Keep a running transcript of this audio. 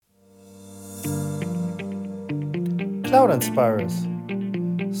Cloud Inspirers.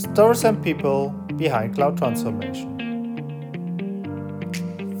 Stories and People Behind Cloud Transformation.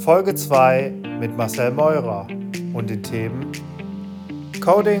 Folge 2 mit Marcel Meurer und den Themen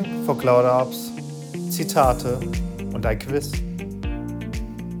Coding for Cloud Apps, Zitate und ein Quiz.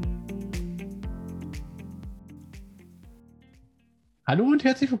 Hallo und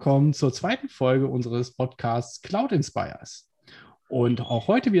herzlich willkommen zur zweiten Folge unseres Podcasts Cloud Inspires. Und auch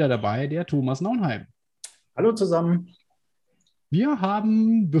heute wieder dabei der Thomas Naunheim. Hallo zusammen. Wir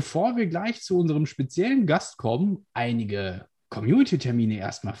haben, bevor wir gleich zu unserem speziellen Gast kommen, einige Community-Termine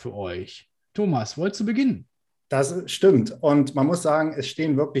erstmal für euch. Thomas, wolltest du beginnen? Das stimmt. Und man muss sagen, es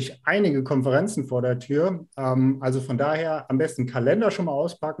stehen wirklich einige Konferenzen vor der Tür. Also von daher am besten Kalender schon mal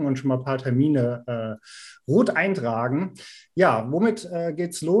auspacken und schon mal ein paar Termine rot eintragen. Ja, womit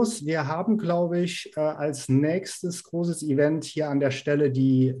geht's los? Wir haben, glaube ich, als nächstes großes Event hier an der Stelle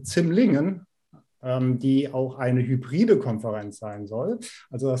die Zimlingen, die auch eine hybride Konferenz sein soll.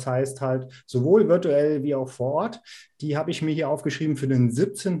 Also das heißt halt sowohl virtuell wie auch vor Ort. Die habe ich mir hier aufgeschrieben für den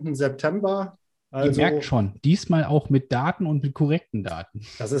 17. September. Also, ihr merkt schon, diesmal auch mit Daten und mit korrekten Daten.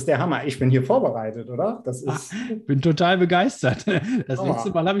 Das ist der Hammer. Ich bin hier vorbereitet, oder? Bin total begeistert. Das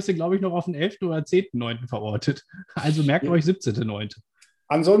letzte Mal habe ich sie, glaube ich, noch auf den 11. oder 10.9. verortet. Also merkt euch 17.9.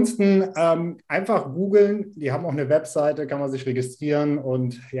 Ansonsten einfach googeln. Die haben auch eine Webseite, kann man sich registrieren.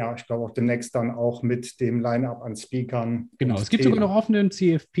 Und ja, ich glaube auch demnächst dann auch mit dem Line-Up an Speakern. Genau, es gibt sogar noch offenen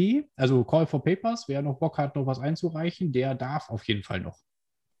CFP, also Call for Papers. Wer noch Bock hat, noch was einzureichen, der darf auf jeden Fall noch.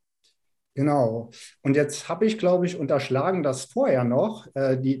 Genau. Und jetzt habe ich, glaube ich, unterschlagen, dass vorher noch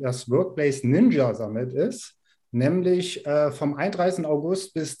das Workplace Ninja Summit ist, nämlich vom 31.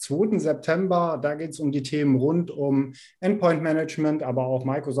 August bis 2. September. Da geht es um die Themen rund um Endpoint Management, aber auch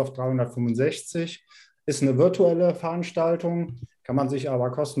Microsoft 365. Ist eine virtuelle Veranstaltung, kann man sich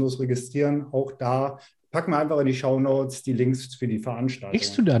aber kostenlos registrieren. Auch da packen wir einfach in die Shownotes die Links für die Veranstaltung.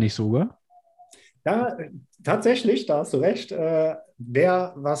 Kriegst du da nicht sogar? Ja, tatsächlich, da hast du recht.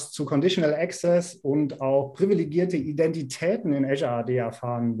 Wer was zu Conditional Access und auch privilegierte Identitäten in Azure AD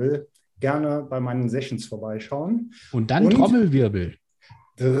erfahren will, gerne bei meinen Sessions vorbeischauen. Und dann Trommelwirbel.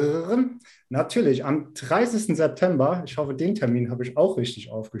 Natürlich, am 30. September, ich hoffe, den Termin habe ich auch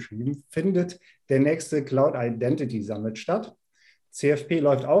richtig aufgeschrieben, findet der nächste Cloud Identity Summit statt. CFP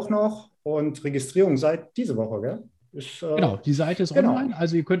läuft auch noch und Registrierung seit diese Woche, gell? Genau, die Seite ist online,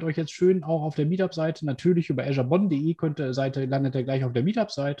 also ihr könnt euch jetzt schön auch auf der Meetup-Seite, natürlich über azurebonn.de landet ihr gleich auf der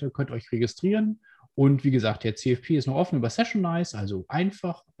Meetup-Seite, könnt euch registrieren und wie gesagt, der CFP ist noch offen über Sessionize, also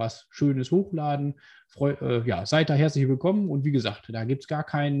einfach was Schönes hochladen, seid da herzlich willkommen und wie gesagt, da gibt es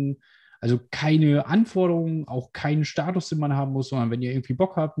keine Anforderungen, auch keinen Status, den man haben muss, sondern wenn ihr irgendwie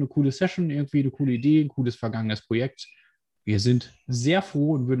Bock habt, eine coole Session, irgendwie eine coole Idee, ein cooles vergangenes Projekt, wir sind sehr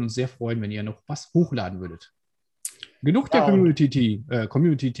froh und würden uns sehr freuen, wenn ihr noch was hochladen würdet. Genug der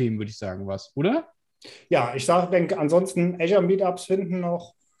Community-Themen, würde ich sagen, oder? Ja, ich denke, ansonsten Azure-Meetups finden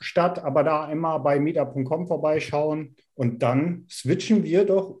noch statt, aber da immer bei meetup.com vorbeischauen und dann switchen wir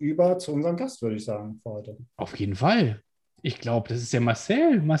doch über zu unserem Gast, würde ich sagen, für heute. Auf jeden Fall. Ich glaube, das ist der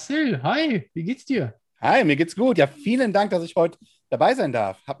Marcel. Marcel, hi, wie geht's dir? Hi, mir geht's gut. Ja, vielen Dank, dass ich heute dabei sein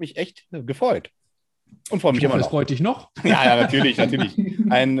darf. Hab mich echt gefreut. Und freue mich immer noch. Das freut dich noch? Ja, natürlich.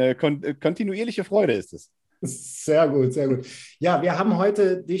 Eine kontinuierliche Freude ist es. Sehr gut, sehr gut. Ja, wir haben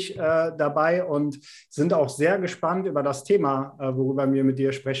heute dich dabei und sind auch sehr gespannt über das Thema, worüber wir mit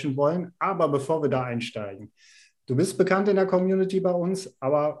dir sprechen wollen. Aber bevor wir da einsteigen, du bist bekannt in der Community bei uns,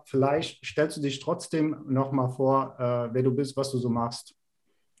 aber vielleicht stellst du dich trotzdem noch mal vor, wer du bist, was du so machst.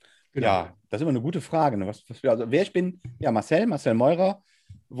 Genau. Ja, das ist immer eine gute Frage. Ne? Wer ich bin? Ja, Marcel Meurer,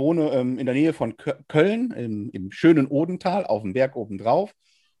 wohne in der Nähe von Köln, im schönen Odental, auf dem Berg obendrauf.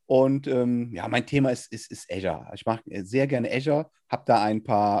 Und mein Thema ist Azure. Ich mache sehr gerne Azure, habe da ein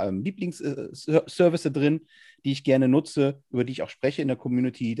paar Lieblingsservices drin, die ich gerne nutze, über die ich auch spreche in der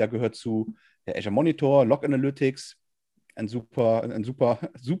Community. Da gehört zu der Azure Monitor, Log Analytics, ein super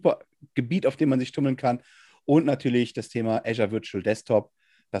Gebiet, auf dem man sich tummeln kann. Und natürlich das Thema Azure Virtual Desktop.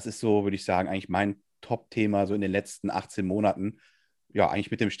 Das ist so, würde ich sagen, eigentlich mein Top-Thema so in den letzten 18 Monaten. Ja,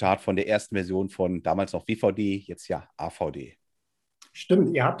 eigentlich mit dem Start von der ersten Version von damals noch WVD, jetzt ja AVD.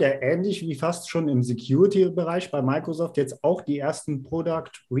 Stimmt, ihr habt ja ähnlich wie fast schon im Security-Bereich bei Microsoft jetzt auch die ersten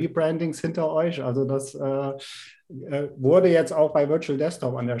Product-Rebrandings hinter euch. Also das wurde jetzt auch bei Virtual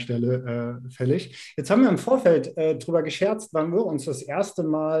Desktop an der Stelle fällig. Jetzt haben wir im Vorfeld drüber gescherzt, wann wir uns das erste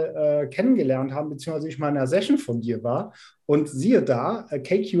Mal kennengelernt haben, beziehungsweise ich mal in einer Session von dir war. Und siehe da,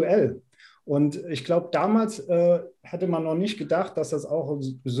 KQL. Und ich glaube, damals hatte man noch nicht gedacht, dass das auch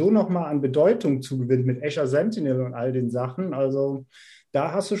so nochmal an Bedeutung zugewinnt mit Azure Sentinel und all den Sachen. Also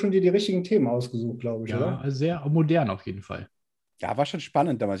da hast du schon dir die richtigen Themen ausgesucht, glaube ich, Ja, oder? sehr modern auf jeden Fall. Ja, war schon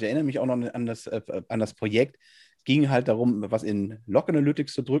spannend damals. Ich erinnere mich auch noch an das Projekt. Es ging halt darum, was in Log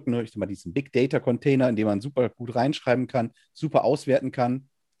Analytics zu drücken. Ich sag mal, diesen Big Data Container, in den man super gut reinschreiben kann, super auswerten kann,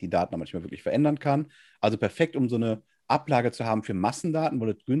 die Daten manchmal wirklich verändern kann. Also perfekt, um so eine Ablage zu haben für Massendaten, wo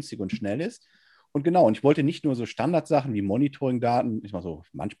das günstig und schnell ist. Und genau, und ich wollte nicht nur so Standardsachen wie Monitoring-Daten, ich mal so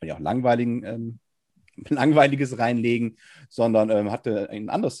manchmal ja auch langweiliges reinlegen, sondern hatte ein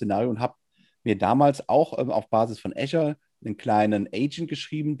anderes Szenario und habe mir damals auch auf Basis von Azure einen kleinen Agent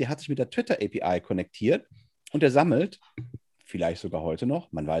geschrieben, der hat sich mit der Twitter API konnektiert und der sammelt, vielleicht sogar heute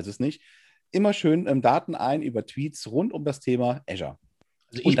noch, man weiß es nicht, immer schön Daten ein über Tweets rund um das Thema Azure.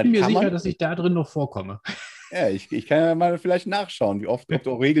 Also ich bin mir sicher, dass ich da drin noch vorkomme. Ja, ich kann ja mal vielleicht nachschauen, ob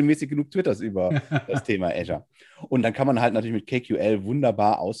du auch regelmäßig genug twitterst über das Thema Azure. Und dann kann man halt natürlich mit KQL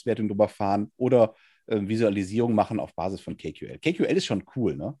wunderbar Auswertung drüber fahren oder Visualisierung machen auf Basis von KQL. KQL ist schon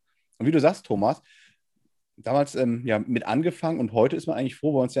cool, ne? Und wie du sagst, Thomas, damals ja mit angefangen und heute ist man eigentlich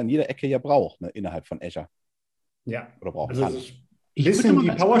froh, weil man es ja an jeder Ecke ja braucht, ne, innerhalb von Azure. Ja. Oder brauchen Also kann. es ist ein bisschen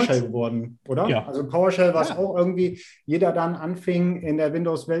wie PowerShell geworden, oder? Ja. Also PowerShell, was Ja. auch irgendwie jeder dann anfing, in der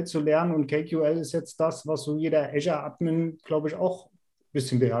Windows-Welt zu lernen, und KQL ist jetzt das, was so jeder Azure-Admin, glaube ich, auch ein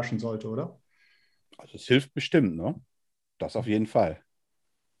bisschen beherrschen sollte, oder? Also es hilft bestimmt, ne? Das auf jeden Fall.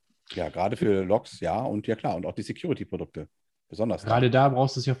 Ja, gerade für Logs, ja, und ja klar, und auch die Security-Produkte. Besonders Gerade da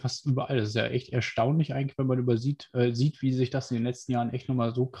brauchst du es ja fast überall. Das ist ja echt erstaunlich eigentlich, wenn man sieht, wie sich das in den letzten Jahren echt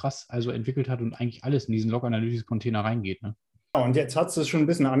nochmal so krass entwickelt hat und eigentlich alles in diesen Log-Analytics-Container reingeht. Ne? Ja, und jetzt hast du es schon ein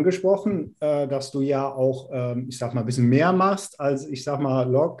bisschen angesprochen, dass du ja auch, ich sag mal, ein bisschen mehr machst als, ich sag mal,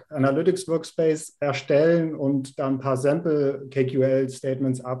 Log Analytics Workspace erstellen und dann ein paar Sample KQL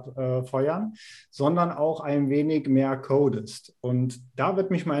Statements abfeuern, sondern auch ein wenig mehr codest. Und da würde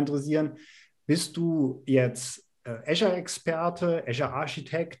mich mal interessieren, bist du jetzt Azure-Experte,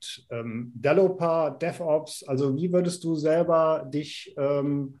 Azure-Architekt, Developer, DevOps? Also wie würdest du selber dich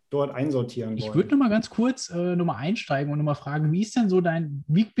dort einsortieren Ich wollen? würde nochmal ganz kurz nochmal einsteigen und nochmal fragen,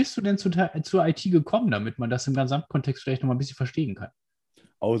 wie bist du denn zur IT gekommen, damit man das im Gesamtkontext vielleicht nochmal ein bisschen verstehen kann?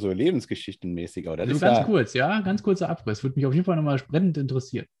 Oh, so lebensgeschichtenmäßig. Aber das Also ist ganz ja, kurz, ja, ganz kurzer Abriss. Würde mich auf jeden Fall nochmal brennend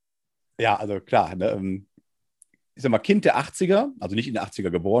interessieren. ja, also klar, ne, ich sag mal, Kind der 80er, also nicht in den 80er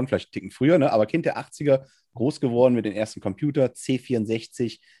geboren, vielleicht einen Ticken früher, ne, aber Kind der 80er, groß geworden mit den ersten Computer,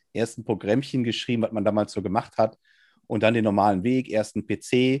 C64, ersten Programmchen geschrieben, was man damals so gemacht hat und dann den normalen Weg, ersten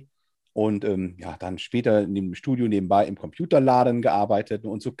PC und ja, dann später in dem Studio nebenbei im Computerladen gearbeitet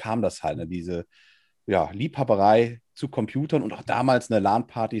und so kam das halt, ne, diese ja, Liebhaberei zu Computern und auch damals eine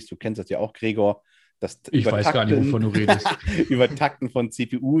LAN-Partys, du kennst das ja auch, Gregor, das Ich weiß gar nicht, wovon du redest. Übertakten von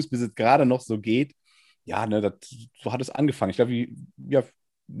CPUs, bis es gerade noch so geht. Ja, ne, so hat es angefangen. Ich glaube,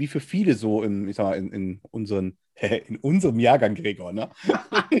 wie für viele so ich sag mal, in unserem Jahrgang, Gregor, ne?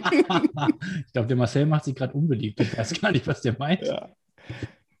 Ich glaube, der Marcel macht sich gerade unbeliebt. Ich weiß gar nicht, was der meint. Ja.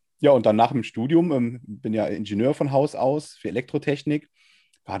 Ja, und dann nach dem Studium, bin ja Ingenieur von Haus aus für Elektrotechnik.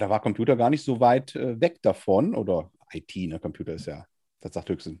 Da war Computer gar nicht so weit weg davon. Oder IT, ne? Computer ist ja, das sagt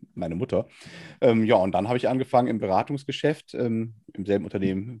höchstens meine Mutter. Ja, und dann habe ich angefangen im Beratungsgeschäft, im selben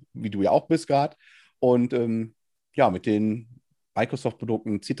Unternehmen, wie du ja auch bist gerade. Und ja, mit den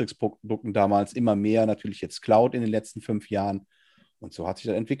Microsoft-Produkten, Citrix-Produkten damals immer mehr, natürlich jetzt Cloud in den letzten 5 Jahren. Und so hat sich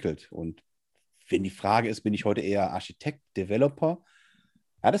das entwickelt. Und wenn die Frage ist, bin ich heute eher Architekt, Developer?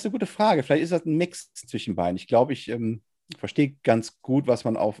 Ja, das ist eine gute Frage. Vielleicht ist das ein Mix zwischen beiden. Ich glaube, ich verstehe ganz gut, was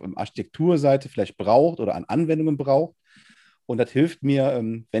man auf Architekturseite vielleicht braucht oder an Anwendungen braucht. Und das hilft mir,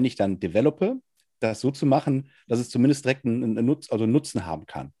 wenn ich dann develope, das so zu machen, dass es zumindest direkt einen Nutzen haben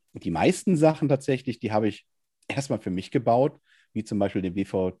kann. Und die meisten Sachen tatsächlich, die habe ich erstmal für mich gebaut, wie zum Beispiel den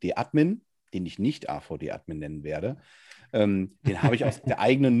WVD-Admin, den ich nicht AVD-Admin nennen werde. Den habe ich aus der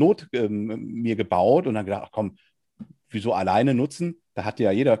eigenen Not mir gebaut und dann gedacht, ach komm, wieso alleine nutzen? Da kann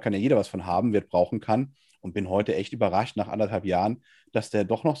ja jeder was von haben, wer es brauchen kann. Und bin heute echt überrascht nach 1,5 Jahren, dass der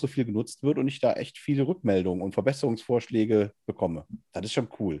doch noch so viel genutzt wird und ich da echt viele Rückmeldungen und Verbesserungsvorschläge bekomme. Das ist schon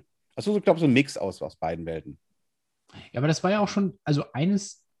cool. Also ich glaube, so ein Mix aus beiden Welten. Ja, aber das war ja auch schon, also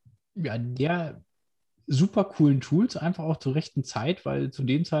eines der super coolen Tools, einfach auch zur rechten Zeit, weil zu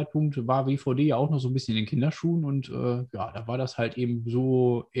dem Zeitpunkt war WVD ja auch noch so ein bisschen in den Kinderschuhen und ja, da war das halt eben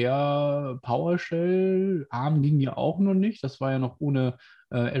so eher PowerShell, ARM ging ja auch noch nicht, das war ja noch ohne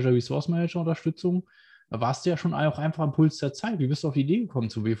Azure Resource Manager Unterstützung. Da warst du ja schon auch einfach am Puls der Zeit. Wie bist du auf die Idee gekommen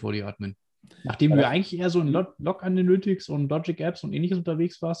zu WVD-Admin? Nachdem du ja eigentlich eher so in Log Analytics und Logic Apps und ähnliches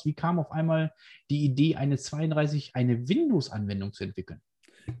unterwegs warst, wie kam auf einmal die Idee, eine Windows-Anwendung zu entwickeln?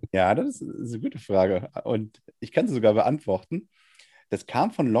 Ja, das ist eine gute Frage. Und ich kann sie sogar beantworten. Das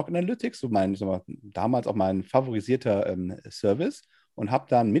kam von Log Analytics, damals auch mein favorisierter Service, und habe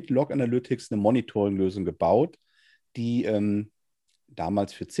dann mit Log Analytics eine Monitoring-Lösung gebaut, die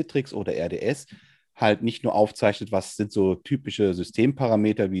damals für Citrix oder RDS halt nicht nur aufzeichnet, was sind so typische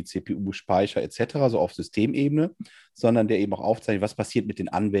Systemparameter wie CPU, Speicher etc., so auf Systemebene, sondern der eben auch aufzeichnet, was passiert mit den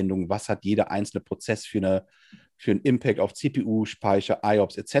Anwendungen, was hat jeder einzelne Prozess für einen Impact auf CPU, Speicher,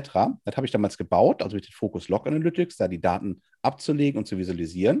 IOPS etc. Das habe ich damals gebaut, also mit dem Fokus Log Analytics, da die Daten abzulegen und zu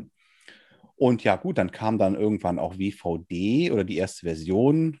visualisieren. Und ja, gut, dann kam dann irgendwann auch WVD oder die erste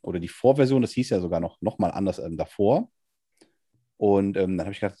Version oder die Vorversion, das hieß ja sogar noch mal anders davor. Und dann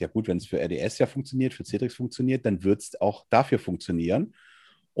habe ich gedacht, ja gut, wenn es für RDS ja funktioniert, für Citrix funktioniert, dann wird es auch dafür funktionieren.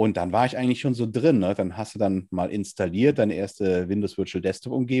 Und dann war ich eigentlich schon so drin. Ne? Dann hast du dann mal installiert, deine erste Windows Virtual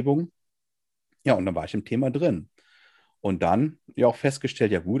Desktop Umgebung. Ja, und dann war ich im Thema drin. Und dann ja auch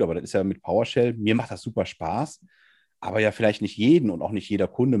festgestellt, ja gut, aber das ist ja mit PowerShell, mir macht das super Spaß, aber ja vielleicht nicht jeden und auch nicht jeder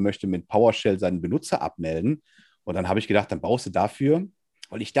Kunde möchte mit PowerShell seinen Benutzer abmelden. Und dann habe ich gedacht, dann baust du dafür,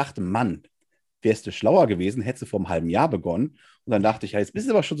 weil ich dachte, Mann, wärst du schlauer gewesen, hättest du vor einem halben Jahr begonnen. Und dann dachte ich, ja, jetzt bist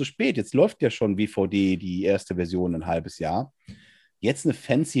du aber schon so spät. Jetzt läuft ja schon WVD, die erste Version, ein halbes Jahr. Jetzt eine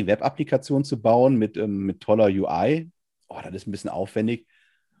fancy Web-Applikation zu bauen mit toller UI, das ist ein bisschen aufwendig.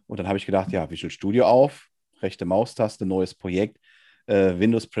 Und dann habe ich gedacht, ja, Visual Studio auf, rechte Maustaste, neues Projekt,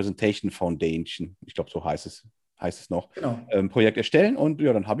 Windows Presentation Foundation. Ich glaube, so heißt es noch. Genau. Projekt erstellen. Und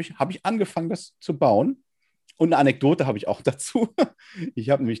ja, dann habe ich angefangen, das zu bauen. Und eine Anekdote habe ich auch dazu.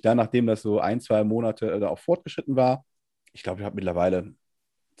 Ich habe nämlich dann, nachdem das so 1-2 Monate auch fortgeschritten war, ich glaube, ich habe mittlerweile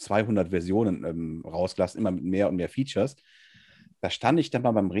 200 Versionen rausgelassen, immer mit mehr und mehr Features. Da stand ich dann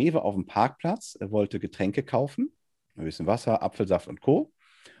mal beim Rewe auf dem Parkplatz, wollte Getränke kaufen, ein bisschen Wasser, Apfelsaft und Co.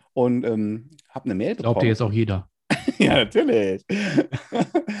 Und habe eine Mail bekommen. Glaubt dir jetzt auch jeder? Ja, natürlich.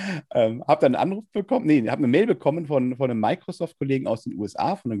 Habe dann einen Anruf bekommen, habe eine Mail bekommen von einem Microsoft-Kollegen aus den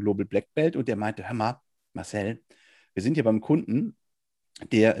USA, von einem Global Black Belt, und der meinte, hör mal, Marcel, wir sind hier beim Kunden,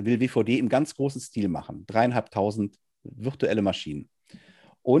 der will WVD im ganz großen Stil machen. 3.500 virtuelle Maschinen.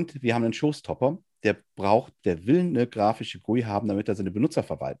 Und wir haben einen Showstopper, der will eine grafische GUI haben, damit er seine Benutzer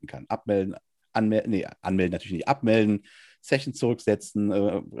verwalten kann. Anmelden natürlich nicht, abmelden, Session zurücksetzen,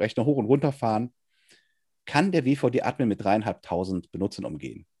 Rechner hoch und runter fahren. Kann der WVD-Admin mit 3.500 Benutzern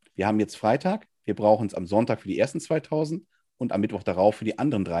umgehen? Wir haben jetzt Freitag, wir brauchen es am Sonntag für die ersten 2.000 und am Mittwoch darauf für die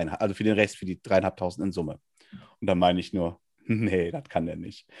anderen 3.500, also für den Rest, für die 3.500 in Summe. Und dann meine ich nur, nee, das kann der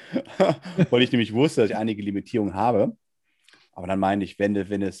nicht. Weil ich nämlich wusste, dass ich einige Limitierungen habe. Aber dann meine ich, wenn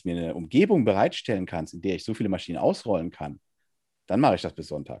es mir eine Umgebung bereitstellen kannst, in der ich so viele Maschinen ausrollen kann, dann mache ich das bis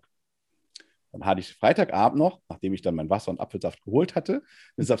Sonntag. Dann hatte ich Freitagabend noch, nachdem ich dann mein Wasser und Apfelsaft geholt hatte,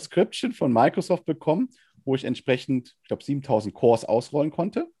 eine Subscription von Microsoft bekommen, wo ich entsprechend, ich glaube, 7.000 Cores ausrollen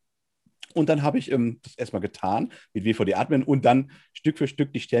konnte. Und dann habe ich das erstmal getan mit WVD-Admin und dann Stück für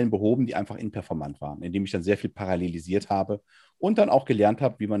Stück die Stellen behoben, die einfach inperformant waren, indem ich dann sehr viel parallelisiert habe und dann auch gelernt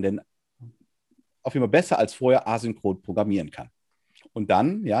habe, wie man denn auf jeden Fall besser als vorher asynchron programmieren kann. Und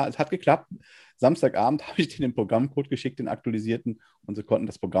dann, ja, es hat geklappt. Samstagabend habe ich den Programmcode geschickt, den aktualisierten, und sie konnten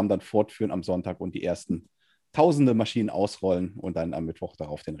das Programm dann fortführen am Sonntag und die ersten tausende Maschinen ausrollen und dann am Mittwoch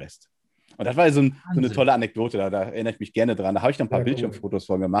darauf den Rest. Und das war so eine tolle Anekdote, da erinnere ich mich gerne dran. Da habe ich dann ein paar Bildschirmfotos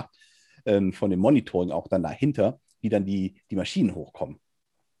von gemacht, von dem Monitoring auch dann dahinter, wie dann die Maschinen hochkommen.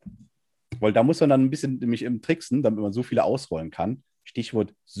 Weil da muss man dann ein bisschen nämlich tricksen, damit man so viele ausrollen kann.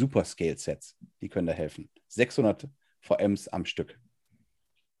 Stichwort Super-Scale-Sets, die können da helfen. 600 VMs am Stück.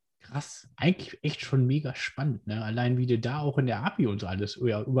 Krass, eigentlich echt schon mega spannend, ne? Allein wie du da auch in der API und so alles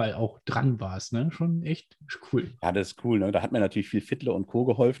überall auch dran warst, ne? Schon echt cool. Ja, das ist cool, ne? Da hat mir natürlich viel Fiddler und Co.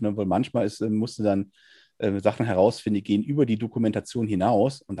 geholfen, ne? Weil manchmal musste dann Sachen herausfinden, die gehen über die Dokumentation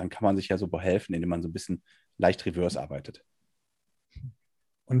hinaus, und dann kann man sich ja so behelfen, indem man so ein bisschen leicht reverse arbeitet.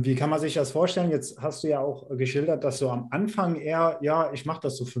 Und wie kann man sich das vorstellen? Jetzt hast du ja auch geschildert, dass so am Anfang eher, ja, ich mache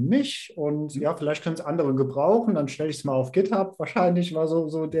das so für mich und ja, vielleicht können es andere gebrauchen, dann stelle ich es mal auf GitHub, wahrscheinlich war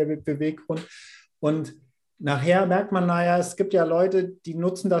so der Beweggrund. Und nachher merkt man, naja, es gibt ja Leute, die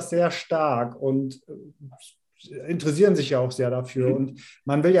nutzen das sehr stark und interessieren sich ja auch sehr dafür. Und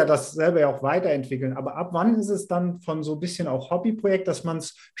man will ja das selber ja auch weiterentwickeln. Aber ab wann ist es dann von so ein bisschen auch Hobbyprojekt, dass man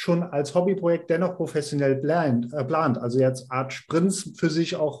es schon als Hobbyprojekt dennoch professionell plant? Also jetzt Art Sprints für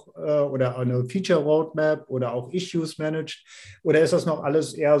sich auch oder eine Feature Roadmap oder auch Issues managed? Oder ist das noch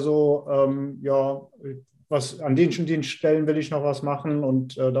alles eher so, an den Stellen will ich noch was machen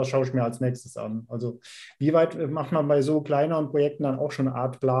und das schaue ich mir als nächstes an? Also wie weit macht man bei so kleineren Projekten dann auch schon eine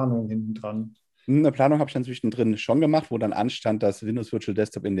Art Planung hinten dran? Eine Planung habe ich dann zwischendrin schon gemacht, wo dann anstand, dass Windows Virtual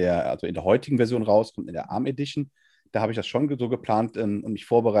Desktop in der heutigen Version rauskommt, in der ARM Edition. Da habe ich das schon so geplant und mich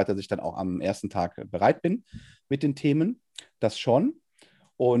vorbereitet, dass ich dann auch am ersten Tag bereit bin mit den Themen. Das schon.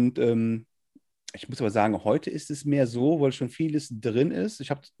 Und ich muss aber sagen, heute ist es mehr so, weil schon vieles drin ist. Ich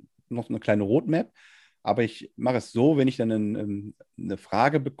habe noch eine kleine Roadmap, aber ich mache es so, wenn ich dann eine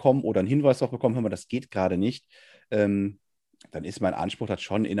Frage bekomme oder einen Hinweis auch bekomme, hör mal, das geht gerade nicht, dann ist mein Anspruch, das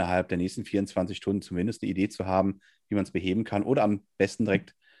schon innerhalb der nächsten 24 Stunden zumindest eine Idee zu haben, wie man es beheben kann oder am besten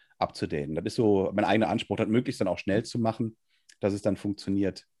direkt abzudaten. Das ist so mein eigener Anspruch, das möglichst dann auch schnell zu machen, dass es dann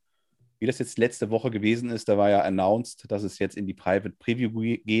funktioniert. Wie das jetzt letzte Woche gewesen ist, da war ja announced, dass es jetzt in die Private Preview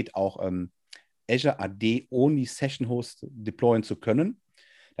geht, auch Azure AD ohne Session Host deployen zu können.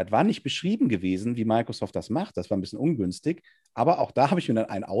 Das war nicht beschrieben gewesen, wie Microsoft das macht. Das war ein bisschen ungünstig. Aber auch da habe ich mir dann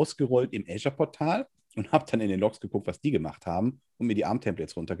einen ausgerollt im Azure-Portal und habe dann in den Logs geguckt, was die gemacht haben und mir die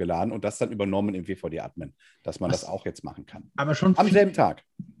ARM-Templates runtergeladen und das dann übernommen im WVD-Admin, dass man das auch jetzt machen kann. Aber schon am selben Tag.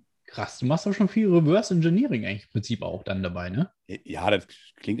 Krass, du machst doch schon viel Reverse Engineering eigentlich im Prinzip auch dann dabei, ne? Ja, das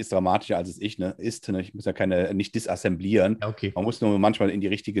klingt jetzt dramatischer, als es ist. Ne? Ich muss ja nicht disassemblieren. Ja, okay. Man muss nur manchmal in die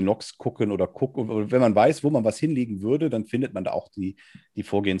richtigen Logs gucken oder gucken. Und wenn man weiß, wo man was hinlegen würde, dann findet man da auch die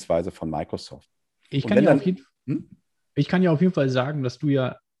Vorgehensweise von Microsoft. Ich kann ja auf jeden Fall sagen, dass du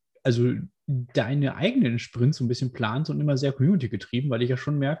ja, also deine eigenen Sprints so ein bisschen planst und immer sehr community-getrieben, weil ich ja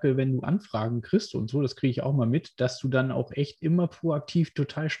schon merke, wenn du Anfragen kriegst und so, das kriege ich auch mal mit, dass du dann auch echt immer proaktiv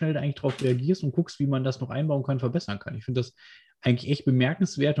total schnell eigentlich darauf reagierst und guckst, wie man das noch einbauen kann, verbessern kann. Ich finde das eigentlich echt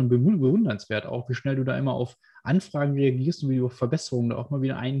bemerkenswert und bewundernswert auch, wie schnell du da immer auf Anfragen reagierst und wie du auf Verbesserungen da auch mal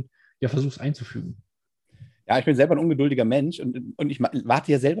wieder versuchst einzufügen. Ja, ich bin selber ein ungeduldiger Mensch und ich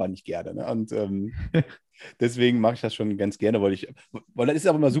warte ja selber nicht gerne. Ne? Und deswegen mache ich das schon ganz gerne, weil das ist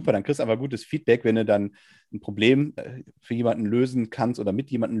auch immer super, dann kriegst du einfach gutes Feedback, wenn du dann ein Problem für jemanden lösen kannst oder mit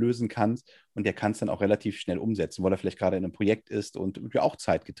jemandem lösen kannst und der kann es dann auch relativ schnell umsetzen, weil er vielleicht gerade in einem Projekt ist und ja auch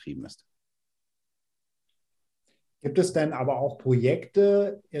zeitgetrieben ist. Gibt es denn aber auch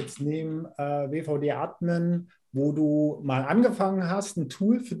Projekte jetzt neben WVD-Admin, wo du mal angefangen hast, ein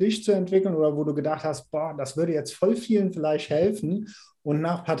Tool für dich zu entwickeln oder wo du gedacht hast, boah, das würde jetzt voll vielen vielleicht helfen und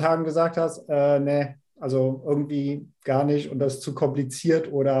nach ein paar Tagen gesagt hast, nee, also irgendwie gar nicht und das ist zu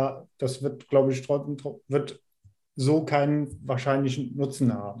kompliziert oder das wird, glaube ich, wird so keinen wahrscheinlichen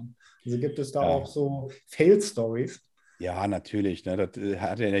Nutzen haben. Also gibt es da auch so Fail-Stories? Ja, natürlich. Ne? Das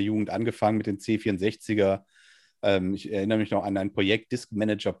hat ja in der Jugend angefangen mit den C64er. Ich erinnere mich noch an ein Projekt, Disk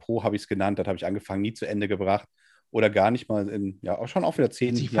Manager Pro habe ich es genannt, das habe ich angefangen, nie zu Ende gebracht oder gar nicht mal, schon auch wieder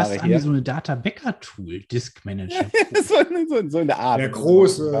 10 Jahre her. Fast an wie so eine Data-Backup-Tool, Disk Manager. so in der Art. Der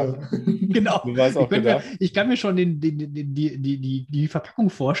große. Genau. Ich kann mir schon die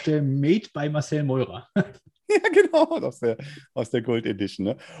Verpackung vorstellen, made by Marcel Meurer. Ja, genau, aus der Gold Edition.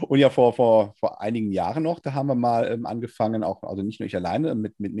 Ne? Und ja, vor einigen Jahren noch, da haben wir mal angefangen, auch, also nicht nur ich alleine,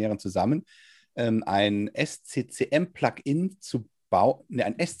 mit mehreren zusammen, ein SCCM-Plugin zu bauen,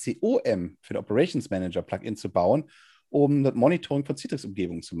 ein SCOM für den Operations Manager Plugin zu bauen, um das Monitoring von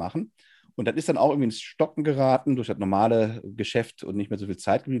Citrix-Umgebungen zu machen. Und das ist dann auch irgendwie ins Stocken geraten durch das normale Geschäft und nicht mehr so viel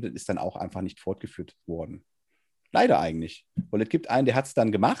Zeit geblieben. Das ist dann auch einfach nicht fortgeführt worden. Leider eigentlich. Weil es gibt einen, der hat es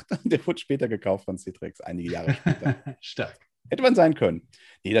dann gemacht und der wurde später gekauft von Citrix, einige Jahre später. Stark. Hätte man sein können.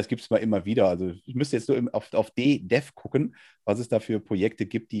 Nee, das gibt es mal immer wieder. Also ich müsste jetzt nur auf Dev gucken, was es da für Projekte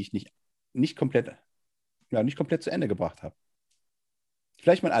gibt, die ich nicht komplett zu Ende gebracht habe.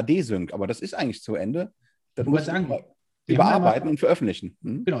 Vielleicht mal AD-Sync, aber das ist eigentlich zu Ende. Das muss man überarbeiten und veröffentlichen.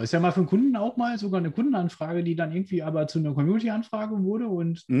 Genau, ist ja mal für einen Kunden auch mal sogar eine Kundenanfrage, die dann irgendwie aber zu einer Community-Anfrage wurde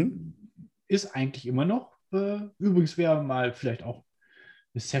und ist eigentlich immer noch. Übrigens wäre mal vielleicht auch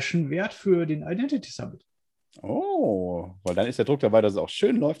eine Session wert für den Identity Summit. Oh, weil dann ist der Druck dabei, dass es auch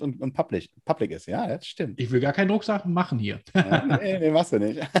schön läuft und public ist. Ja, das stimmt. Ich will gar keinen Drucksachen machen hier. Ja, nee, machst du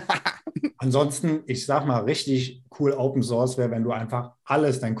nicht. Ansonsten, ich sag mal, richtig cool Open Source wäre, wenn du einfach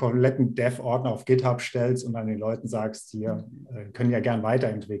deinen kompletten Dev-Ordner auf GitHub stellst und dann den Leuten sagst, hier, können ja gern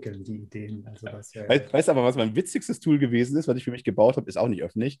weiterentwickeln, die Ideen. Also das weißt aber, was mein witzigstes Tool gewesen ist, was ich für mich gebaut habe, ist auch nicht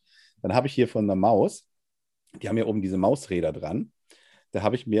öffentlich. Dann habe ich hier von einer Maus, die haben ja oben diese Mausräder dran, da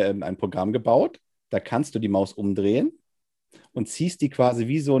habe ich mir ein Programm gebaut. Da kannst du die Maus umdrehen und ziehst die quasi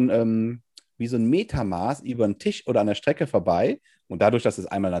wie so ein Metermaß über einen Tisch oder an der Strecke vorbei. Und dadurch, dass du es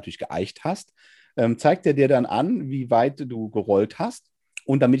einmal natürlich geeicht hast, zeigt er dir dann an, wie weit du gerollt hast.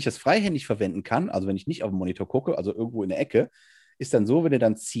 Und damit ich das freihändig verwenden kann, also wenn ich nicht auf den Monitor gucke, also irgendwo in der Ecke, ist dann so, wenn du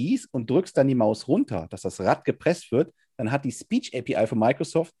dann ziehst und drückst dann die Maus runter, dass das Rad gepresst wird, dann hat die Speech API von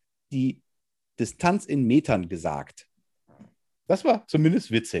Microsoft die Distanz in Metern gesagt. Das war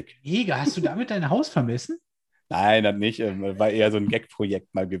zumindest witzig. Mega, hast du damit dein Haus vermessen? Nein, das nicht. War eher so ein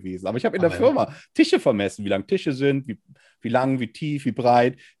Gag-Projekt mal gewesen. Aber ich habe in der Firma Tische vermessen, wie lang Tische sind, wie lang, wie tief, wie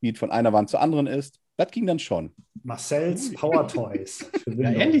breit, wie es von einer Wand zur anderen ist. Das ging dann schon. Marcells Power Toys.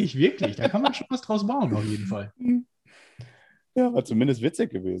 Ja, ehrlich, wirklich. Da kann man schon was draus bauen, auf jeden Fall. Ja, war zumindest witzig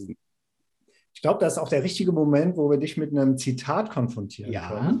gewesen. Ich glaube, das ist auch der richtige Moment, wo wir dich mit einem Zitat konfrontieren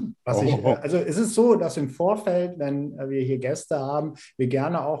können. Also es ist so, dass im Vorfeld, wenn wir hier Gäste haben, wir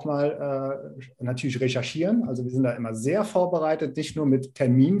gerne auch mal natürlich recherchieren. Also wir sind da immer sehr vorbereitet, nicht nur mit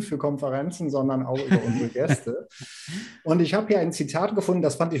Terminen für Konferenzen, sondern auch über unsere Gäste. Und ich habe hier ein Zitat gefunden,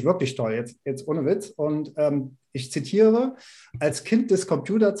 das fand ich wirklich toll, jetzt ohne Witz. Und ich zitiere: Als Kind des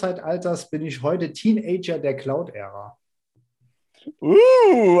Computerzeitalters bin ich heute Teenager der Cloud-Ära.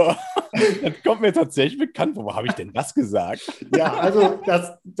 Das kommt mir tatsächlich bekannt. Wo habe ich denn das gesagt? Ja, also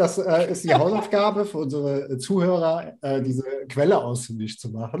das ist die Hausaufgabe für unsere Zuhörer, diese Quelle ausfindig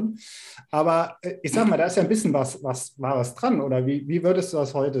zu machen. Aber ich sag mal, da ist ja ein bisschen was Wahres dran. Oder wie würdest du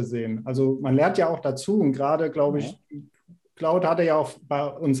das heute sehen? Also man lernt ja auch dazu und gerade, glaube ich, Cloud hatte ja auch bei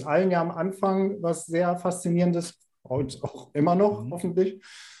uns allen ja am Anfang was sehr Faszinierendes, und auch immer noch hoffentlich.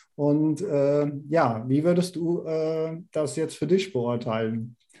 Und wie würdest du das jetzt für dich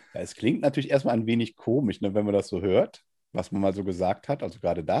beurteilen? Ja, es klingt natürlich erstmal ein wenig komisch, ne, wenn man das so hört, was man mal so gesagt hat, also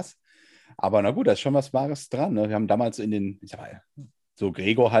gerade das. Aber na gut, da ist schon was Wahres dran. Ne? Wir haben damals ich sag mal, so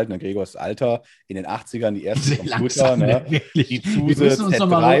Gregor halt, ne, Gregors Alter, in den 80ern die ersten Computer, ne? Die Zuse,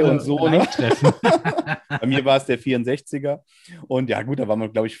 Z3 und so. Ne? Bei mir war es der 64er. Und ja gut, da waren wir,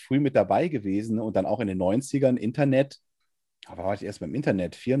 glaube ich, früh mit dabei gewesen. Und dann auch in den 90ern Internet. Aber war ich erst beim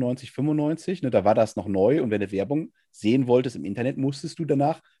Internet, 94, 95, ne, da war das noch neu und wenn du Werbung sehen wolltest im Internet, musstest du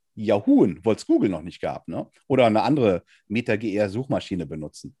danach Yahooen, weil es Google noch nicht gab, ne? Oder eine andere MetaGR-Suchmaschine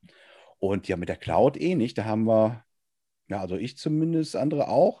benutzen. Und ja, mit der Cloud ähnlich, da haben wir, ja, also ich zumindest, andere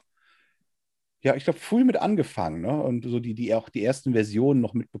auch, ja, ich glaube, früh mit angefangen, ne? Und so auch die ersten Versionen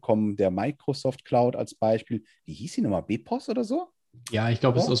noch mitbekommen, der Microsoft Cloud als Beispiel. Wie hieß die nochmal? BPOS oder so? Ja, ich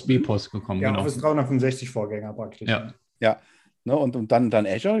glaube, es ist aus BPOS gekommen. Ja, genau. Office 365 Vorgänger praktisch. Ja. Ne, und dann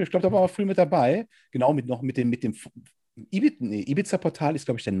Azure, ich glaube, da war auch früh mit dabei. Genau, mit dem Ibiza-Portal ist,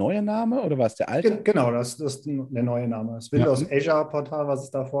 glaube ich, der neue Name, oder war es der alte? Genau, das ist der neue Name. Das Windows Azure-Portal, was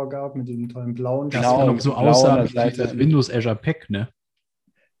es davor gab, mit dem tollen blauen. Das war noch so aussah wie dieses Windows Azure Pack, ne?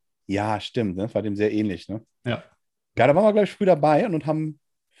 Ja, stimmt, ne? Das war dem sehr ähnlich, ne? Ja. Ja, da waren wir, glaube ich, früh dabei und haben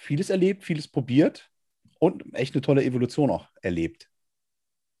vieles erlebt, vieles probiert und echt eine tolle Evolution auch erlebt.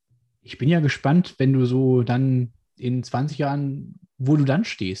 Ich bin ja gespannt, wenn du so dann in 20 Jahren, wo du dann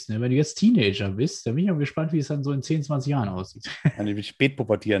stehst. Ne? Wenn du jetzt Teenager bist, dann bin ich auch gespannt, wie es dann so in 10, 20 Jahren aussieht. Eine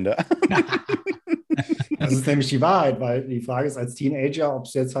Spätpubertierende. Das ist nämlich die Wahrheit, weil die Frage ist als Teenager, ob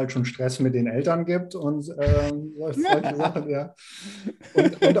es jetzt halt schon Stress mit den Eltern gibt und solche Sachen, ja.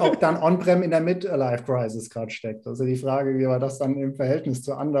 Und ob dann On-Prem in der Midlife-Crisis gerade steckt. Also die Frage, wie man das dann im Verhältnis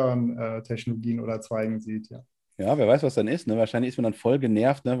zu anderen Technologien oder Zweigen sieht, ja. Ja, wer weiß, was dann ist. Ne? Wahrscheinlich ist man dann voll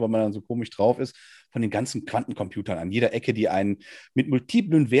genervt, ne? Weil man dann so komisch drauf ist, von den ganzen Quantencomputern an jeder Ecke, die einen mit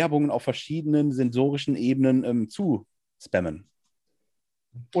multiplen Werbungen auf verschiedenen sensorischen Ebenen zu spammen.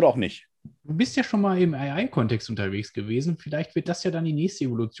 Oder auch nicht. Du bist ja schon mal im AI-Kontext unterwegs gewesen. Vielleicht wird das ja dann die nächste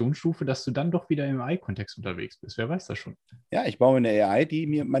Evolutionsstufe, dass du dann doch wieder im AI-Kontext unterwegs bist. Wer weiß das schon? Ja, ich baue eine AI, die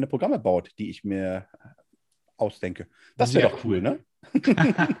mir meine Programme baut, die ich mir ausdenke. Das wäre doch cool, ne?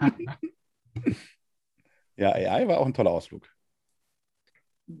 Ja, AI war auch ein toller Ausflug.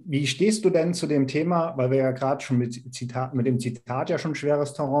 Wie stehst du denn zu dem Thema, weil wir ja gerade schon mit dem Zitat ja schon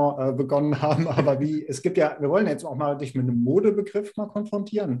schweres Terrain begonnen haben, aber wir wollen jetzt auch mal dich mit einem Modebegriff mal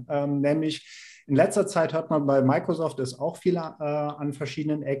konfrontieren, nämlich in letzter Zeit hört man bei Microsoft ist auch viel an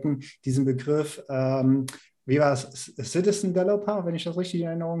verschiedenen Ecken diesen Begriff, wie war es, Citizen Developer, wenn ich das richtig in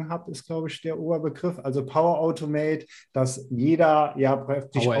Erinnerung habe, ist, glaube ich, der Oberbegriff, also Power Automate, dass jeder ja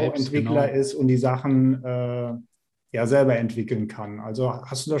praktisch auch Entwickler ist und die Sachen selber entwickeln kann. Also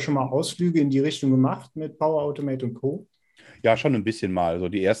hast du da schon mal Ausflüge in die Richtung gemacht mit Power Automate und Co.? Ja, schon ein bisschen mal. Also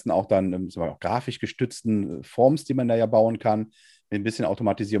die ersten auch dann auch grafisch gestützten Forms, die man da ja bauen kann, mit ein bisschen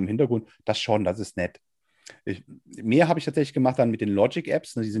Automatisierung im Hintergrund. Das schon, das ist nett. Mehr habe ich tatsächlich gemacht dann mit den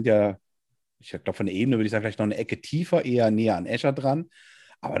Logic-Apps. Die sind ja, ich glaube, von der Ebene würde ich sagen, vielleicht noch eine Ecke tiefer, eher näher an Azure dran.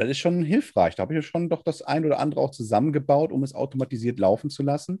 Aber das ist schon hilfreich. Da habe ich schon doch das ein oder andere auch zusammengebaut, um es automatisiert laufen zu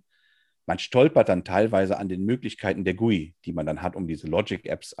lassen. Man stolpert dann teilweise an den Möglichkeiten der GUI, die man dann hat, um diese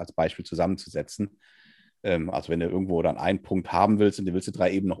Logic-Apps als Beispiel zusammenzusetzen. Also wenn du irgendwo dann einen Punkt haben willst und du willst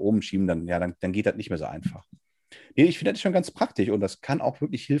 3 Ebenen nach oben schieben, dann geht das nicht mehr so einfach. Nee, ich finde das schon ganz praktisch und das kann auch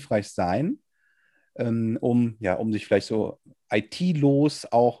wirklich hilfreich sein, um sich vielleicht so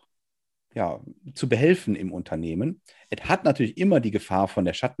IT-los auch zu behelfen im Unternehmen. Es hat natürlich immer die Gefahr von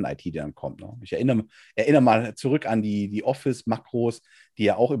der Schatten-IT, die dann kommt. Ne? Ich erinnere mal zurück an die Office-Makros, die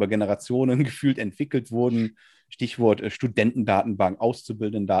ja auch über Generationen gefühlt entwickelt wurden. Stichwort Studentendatenbank,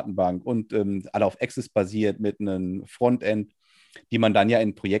 Auszubildendendatenbank und alle auf Access basiert mit einem Frontend, die man dann ja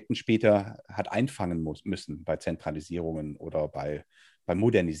in Projekten später hat einfangen müssen bei Zentralisierungen oder bei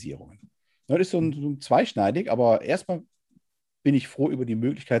Modernisierungen. Das ist so ein zweischneidig, aber erstmal bin ich froh über die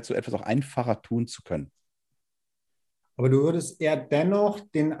Möglichkeit, so etwas auch einfacher tun zu können. Aber du würdest eher dennoch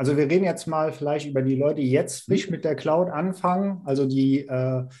also wir reden jetzt mal vielleicht über die Leute, die jetzt frisch mit der Cloud anfangen, also die,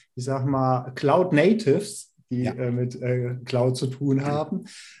 ich sag mal, Cloud Natives, die mit Cloud zu tun haben.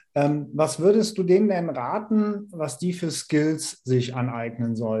 Was würdest du denen denn raten, was die für Skills sich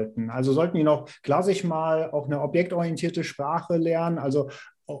aneignen sollten? Also sollten die noch klassisch mal auch eine objektorientierte Sprache lernen, also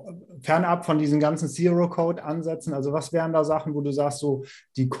fernab von diesen ganzen Zero-Code-Ansätzen? Also was wären da Sachen, wo du sagst, so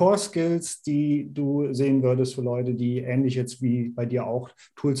die Core-Skills, die du sehen würdest für Leute, die ähnlich jetzt wie bei dir auch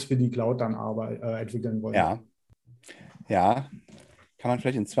Tools für die Cloud dann entwickeln wollen? Ja, kann man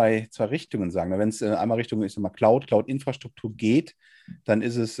vielleicht in zwei Richtungen sagen. Wenn es einmal Richtung Cloud-Infrastruktur geht, dann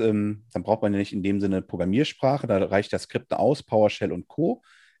ist es, dann braucht man ja nicht in dem Sinne Programmiersprache, da reicht das Skripten aus, PowerShell und Co.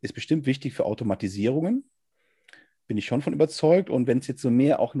 Ist bestimmt wichtig für Automatisierungen. Bin ich schon von überzeugt. Und wenn es jetzt so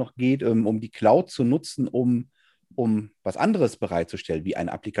mehr auch noch geht, um die Cloud zu nutzen, um was anderes bereitzustellen, wie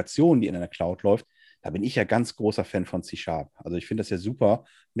eine Applikation, die in einer Cloud läuft, da bin ich ja ganz großer Fan von C#. Also ich finde das ja super,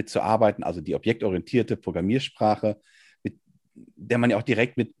 mitzuarbeiten, also die objektorientierte Programmiersprache, mit der man ja auch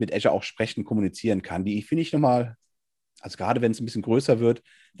direkt mit Azure auch sprechen, kommunizieren kann. Die finde ich nochmal, also gerade wenn es ein bisschen größer wird,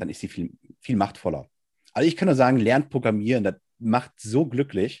 dann ist sie viel, viel machtvoller. Also ich kann nur sagen, lernt Programmieren, das macht so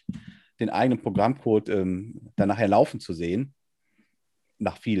glücklich, den eigenen Programmcode dann nachher laufen zu sehen,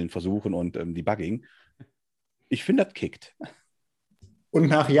 nach vielen Versuchen und Debugging. Ich finde, das kickt. Und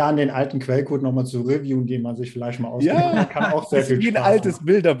nach Jahren den alten Quellcode nochmal zu reviewen, den man sich vielleicht mal ausdenken kann, auch sehr viel Spaß. Das ist wie ein altes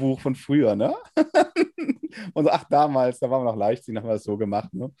Bilderbuch von früher, ne? Und so, damals, da waren wir noch leichtsinnig, haben wir das so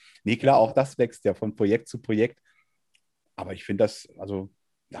gemacht, ne? Nee, klar, auch das wächst ja von Projekt zu Projekt. Aber ich finde das, also,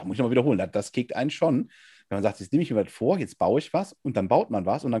 da muss ich nochmal wiederholen, das kickt einen schon. Wenn man sagt, jetzt nehme ich mir was vor, jetzt baue ich was und dann baut man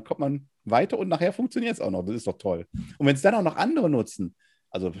was und dann kommt man weiter und nachher funktioniert es auch noch. Das ist doch toll. Und wenn es dann auch noch andere nutzen,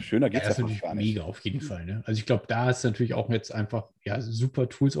 also schöner geht es ja fast gar nicht. Mega auf jeden Fall. Ne? Also ich glaube, da ist natürlich auch jetzt einfach super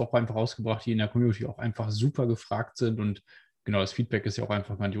Tools auch einfach rausgebracht, die in der Community auch einfach super gefragt sind. Und genau, das Feedback ist ja auch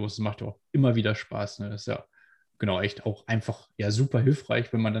einfach grandios. Das macht ja auch immer wieder Spaß. Ne? Das ist ja genau echt auch einfach super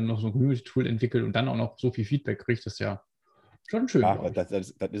hilfreich, wenn man dann noch so ein Community-Tool entwickelt und dann auch noch so viel Feedback kriegt. Das ist ja schon schön. Ja, das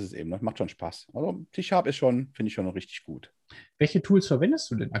ist es eben. Das macht schon Spaß. Also C# ist finde ich schon richtig gut. Welche Tools verwendest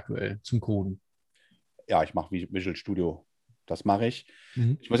du denn aktuell zum Coden? Ja, ich mache Visual Studio. Das mache ich.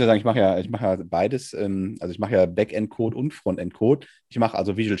 Ich muss ja sagen, ich mache ja beides. Also ich mache ja Backend-Code und Frontend-Code. Ich mache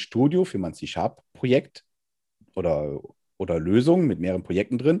also Visual Studio für mein C#-Projekt oder Lösungen mit mehreren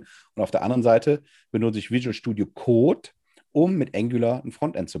Projekten drin. Und auf der anderen Seite benutze ich Visual Studio Code, um mit Angular ein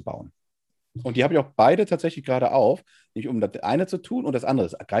Frontend zu bauen. Und die habe ich auch beide tatsächlich gerade auf, nicht um das eine zu tun und das andere.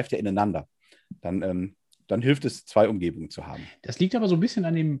 Das greift ja ineinander. Dann hilft es, zwei Umgebungen zu haben. Das liegt aber so ein bisschen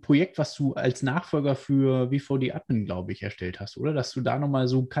an dem Projekt, was du als Nachfolger für WVD Admin, glaube ich, erstellt hast, oder? Dass du da nochmal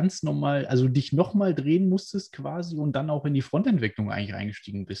so also dich nochmal drehen musstest quasi und dann auch in die Frontentwicklung eigentlich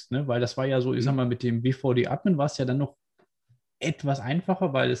eingestiegen bist, ne? Weil das war ja so, ich sag mal, mit dem WVD Admin war es ja dann noch etwas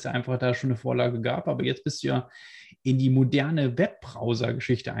einfacher, weil es ja einfach da schon eine Vorlage gab, aber jetzt bist du ja in die moderne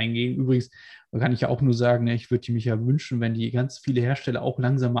Webbrowser-Geschichte eingehen. Übrigens kann ich ja auch nur sagen, ich würde mich ja wünschen, wenn die ganz viele Hersteller auch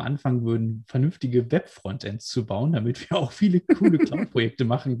langsam mal anfangen würden, vernünftige Web-Frontends zu bauen, damit wir auch viele coole Cloud-Projekte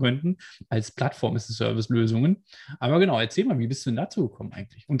machen könnten, als Plattform-as-a-Service-Lösungen. Aber genau, erzähl mal, wie bist du denn dazu gekommen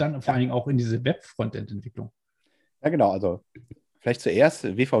eigentlich? Und dann vor allen Dingen auch in diese Web-Frontend-Entwicklung. Ja, genau, also vielleicht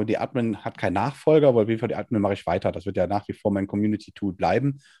zuerst, WVD Admin hat keinen Nachfolger, aber WVD Admin mache ich weiter. Das wird ja nach wie vor mein Community-Tool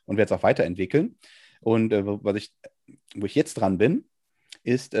bleiben und werde es auch weiterentwickeln. Und wo ich jetzt dran bin,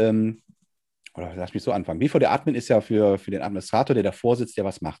 ist, oder lass mich so anfangen. WVD Admin ist ja für den Administrator, der davor sitzt, der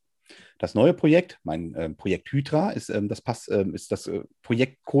was macht. Das neue Projekt, mein Projekt Hydra, ist das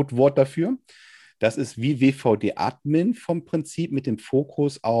Projektcodewort dafür. Das ist wie WVD Admin vom Prinzip mit dem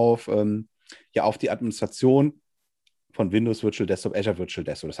Fokus auf die Administration von Windows Virtual Desktop, Azure Virtual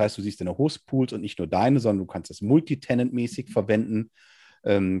Desktop. Das heißt, du siehst deine Host-Pools und nicht nur deine, sondern du kannst das multitenant-mäßig verwenden,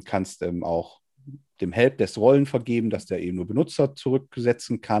 kannst auch dem Helpdesk Rollen vergeben, dass der eben nur Benutzer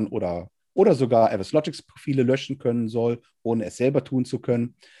zurücksetzen kann oder sogar Logix-Profile löschen können soll, ohne es selber tun zu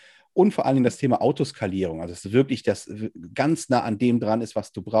können. Und vor allen Dingen das Thema Autoskalierung, also dass wirklich das ganz nah an dem dran ist,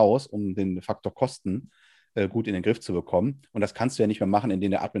 was du brauchst, um den Faktor Kosten gut in den Griff zu bekommen. Und das kannst du ja nicht mehr machen,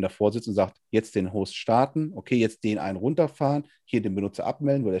 indem der Admin davor sitzt und sagt, jetzt den Host starten, okay, jetzt den einen runterfahren, hier den Benutzer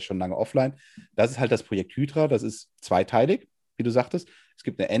abmelden, weil der ist schon lange offline. Das ist halt das Projekt Hydra, das ist zweiteilig, wie du sagtest. Es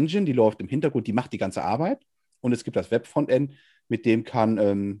gibt eine Engine, die läuft im Hintergrund, die macht die ganze Arbeit. Und es gibt das Web-Frontend, Mit dem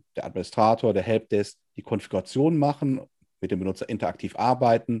kann der Administrator, der Helpdesk die Konfiguration machen, mit dem Benutzer interaktiv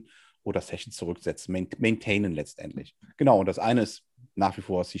arbeiten oder Sessions zurücksetzen, maintainen letztendlich. Genau, und das eine ist nach wie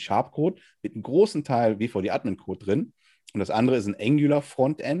vor C#-Code mit einem großen Teil WVD-Admin-Code drin. Und das andere ist ein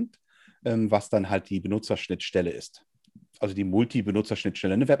Angular-Frontend, was dann halt die Benutzerschnittstelle ist. Also die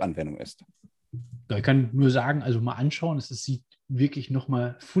Multi-Benutzerschnittstelle eine Webanwendung ist. Ich kann nur sagen, also mal anschauen, es sieht wirklich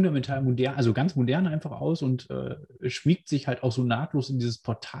nochmal fundamental modern, also ganz modern einfach aus und schmiegt sich halt auch so nahtlos in dieses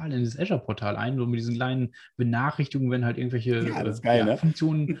Portal, in dieses Azure-Portal ein, so mit diesen kleinen Benachrichtigungen, wenn halt irgendwelche das ist geil, ne?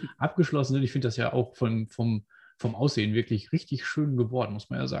 Funktionen abgeschlossen sind. Ich finde das ja auch vom Aussehen wirklich richtig schön geworden, muss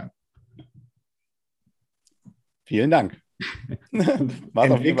man ja sagen. Vielen Dank.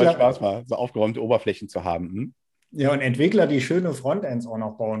 Macht auf jeden Fall Spaß, mal so aufgeräumte Oberflächen zu haben. Hm? Ja, und Entwickler, die schöne Frontends auch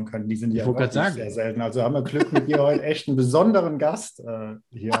noch bauen können, die sind ja wirklich sehr selten. Also haben wir Glück, mit dir heute echt einen besonderen Gast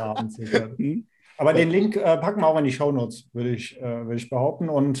hier haben zu können. Aber den Link packen wir auch in die Shownotes, würde ich behaupten.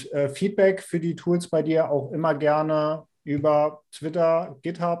 Und Feedback für die Tools bei dir auch immer gerne über Twitter,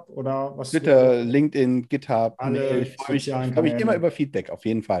 GitHub oder was? Twitter, LinkedIn, GitHub. Alle ich freue mich immer über Feedback, auf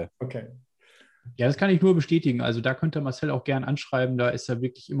jeden Fall. Okay. Ja, das kann ich nur bestätigen. Also da könnte Marcel auch gern anschreiben. Da ist er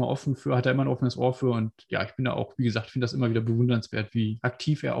wirklich immer offen für, hat er immer ein offenes Ohr für. Und ja, ich bin da auch, wie gesagt, finde das immer wieder bewundernswert, wie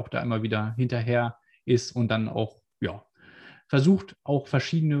aktiv er auch da immer wieder hinterher ist und dann auch, ja, versucht auch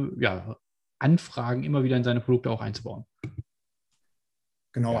verschiedene, Anfragen immer wieder in seine Produkte auch einzubauen.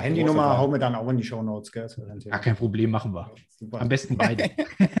 Genau, ja, Handynummer hauen wir dann auch in die Shownotes, gell? Ja, kein Problem, machen wir. Super. Am besten beide.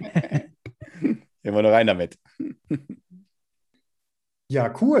 Gehen wir nur rein damit.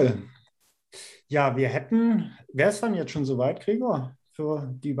 Ja, cool. Ja, wäre es dann jetzt schon soweit, Gregor, für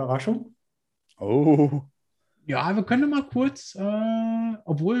die Überraschung? Oh. Ja, wir können mal kurz, doch,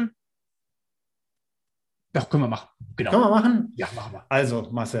 können wir machen. Genau. Können wir machen? Ja, machen wir. Also,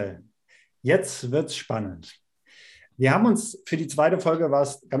 Marcel, jetzt wird es spannend. Wir haben uns für die zweite Folge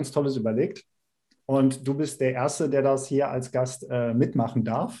was ganz Tolles überlegt und du bist der Erste, der das hier als Gast mitmachen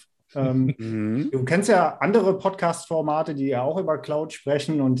darf. Du kennst ja andere Podcast-Formate, die ja auch über Cloud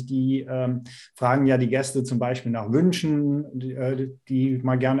sprechen und die fragen ja die Gäste zum Beispiel nach Wünschen, die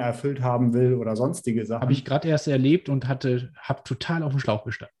man gerne erfüllt haben will oder sonstige Sachen. Habe ich gerade erst erlebt und habe total auf dem Schlauch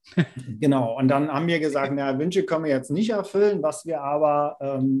gestanden. Genau, und dann haben wir gesagt, Wünsche können wir jetzt nicht erfüllen. Was wir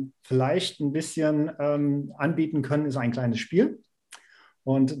aber vielleicht ein bisschen anbieten können, ist ein kleines Spiel.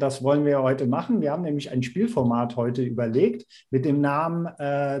 Und das wollen wir heute machen. Wir haben nämlich ein Spielformat heute überlegt mit dem Namen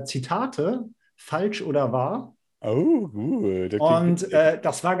Zitate, falsch oder wahr. Oh, gut. Und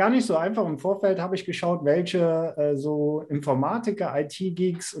das war gar nicht so einfach. Im Vorfeld habe ich geschaut, welche so Informatiker,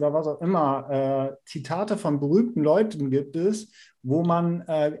 IT-Geeks oder was auch immer Zitate von berühmten Leuten gibt es, wo man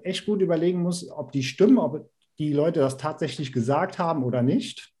echt gut überlegen muss, ob die stimmen, ob die Leute das tatsächlich gesagt haben oder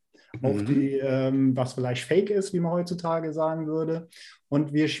nicht. Auch was vielleicht fake ist, wie man heutzutage sagen würde.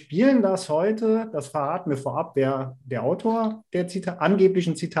 Und wir spielen das heute, das verraten wir vorab, wer der Autor der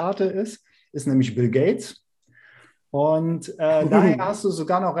angeblichen Zitate ist nämlich Bill Gates. Und daher hast du es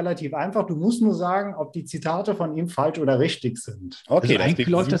sogar noch relativ einfach. Du musst nur sagen, ob die Zitate von ihm falsch oder richtig sind. Okay, also eigentlich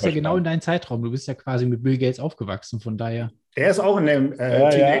läuft das ja genau in deinen Zeitraum. Du bist ja quasi mit Bill Gates aufgewachsen, von daher. Der ist auch in dem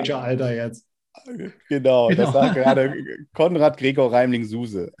Teenager-Alter jetzt. Genau, das sagt gerade Konrad Gregor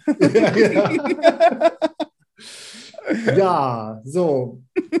Reimling-Suse. Ja, so.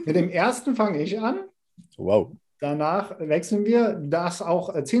 Mit dem ersten fange ich an. Wow. Danach wechseln wir. Das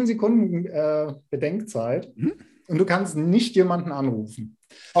auch 10 Sekunden Bedenkzeit. Und du kannst nicht jemanden anrufen.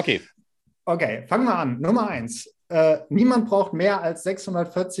 Okay. Okay, fangen wir an. Nummer 1. Niemand braucht mehr als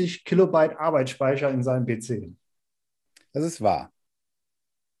 640 Kilobyte Arbeitsspeicher in seinem PC. Das ist wahr.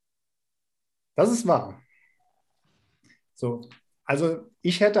 Das ist wahr. So, also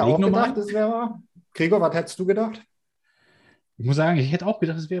ich hätte auch gedacht, das wäre wahr. Gregor, was hättest du gedacht? Ich muss sagen, ich hätte auch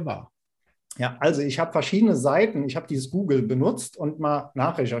gedacht, es wäre wahr. Ja, also ich habe verschiedene Seiten, ich habe dieses Google benutzt und mal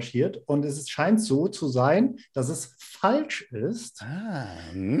nachrecherchiert und es scheint so zu sein, dass es falsch ist.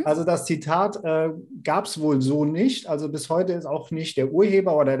 Also das Zitat gab es wohl so nicht, also bis heute ist auch nicht der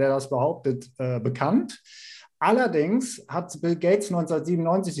Urheber oder der das behauptet bekannt. Allerdings hat Bill Gates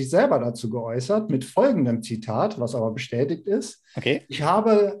 1997 sich selber dazu geäußert mit folgendem Zitat, was aber bestätigt ist. Okay. Ich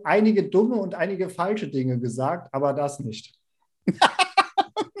habe einige dumme und einige falsche Dinge gesagt, aber das nicht. Das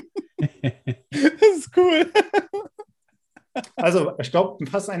ist cool. Also, ich glaube,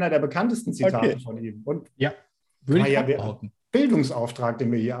 fast einer der bekanntesten Zitate von ihm. Und ja, würde ich behaupten. Bildungsauftrag,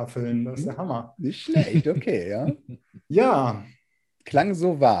 den wir hier erfüllen, das ist der Hammer. Nicht schlecht, okay, ja. Ja. Klang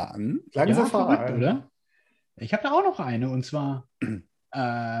so wahr. Klang so wahr, oder? Ich habe da auch noch eine, und zwar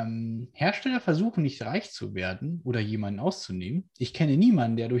Hersteller versuchen nicht reich zu werden oder jemanden auszunehmen. Ich kenne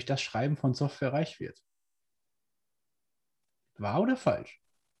niemanden, der durch das Schreiben von Software reich wird. Wahr oder falsch?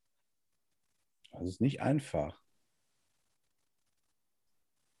 Das ist nicht einfach.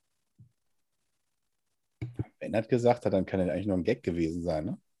 Ben hat gesagt hat, dann kann er eigentlich nur ein Gag gewesen sein,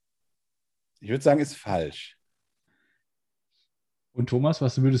 ne? Ich würde sagen, ist falsch. Und Thomas,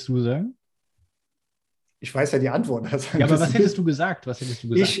 was würdest du sagen? Ich weiß ja die Antwort. Ja, aber was hättest du gesagt?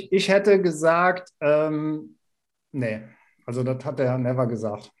 Ich hätte gesagt, nee. Also das hat er never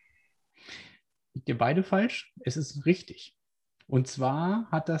gesagt. Ihr beide falsch? Es ist richtig. Und zwar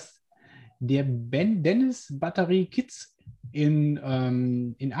hat das der Dennis Battery Kids in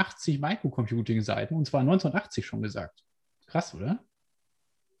 80 Microcomputing-Seiten, und zwar 1980 schon gesagt. Krass, oder?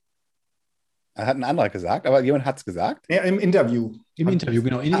 Das hat ein anderer gesagt, aber jemand hat es gesagt. Ja, im Interview. Im Interview,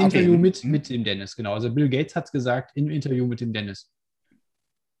 genau. Im Interview mit dem Dennis, genau. Also Bill Gates hat es gesagt im Interview mit dem Dennis.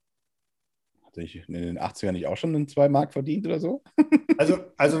 Hatte ich in den 80ern nicht auch schon 2 Mark verdient oder so?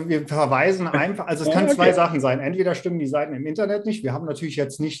 Also wir verweisen einfach, also es kann zwei Sachen sein. Entweder stimmen die Seiten im Internet nicht. Wir haben natürlich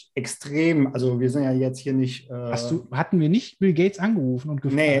jetzt nicht extrem, also wir sind ja jetzt hier nicht. Hatten wir nicht Bill Gates angerufen und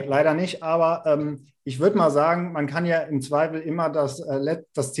gefragt? Nee, leider nicht. Aber ich würde mal sagen, man kann ja im Zweifel immer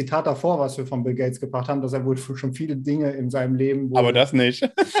das Zitat davor, was wir von Bill Gates gebracht haben, dass er wohl schon viele Dinge in seinem Leben. Aber das nicht.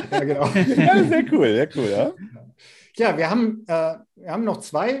 Ja, genau. Ja, sehr cool, ja. Ja, wir haben noch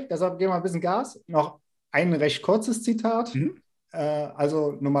 2, deshalb geben wir ein bisschen Gas. Noch ein recht kurzes Zitat.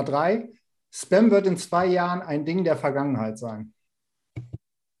 Also Nummer 3. Spam wird in 2 Jahren ein Ding der Vergangenheit sein.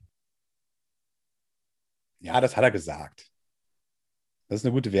 Ja, das hat er gesagt. Das ist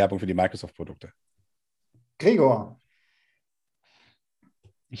eine gute Werbung für die Microsoft-Produkte. Gregor.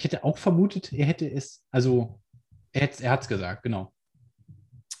 Ich hätte auch vermutet, er hat es gesagt, genau.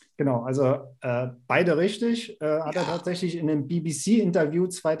 Genau, also beide richtig. Hat er tatsächlich in einem BBC-Interview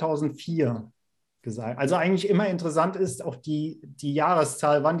 2004 gesagt. Also eigentlich immer interessant ist auch die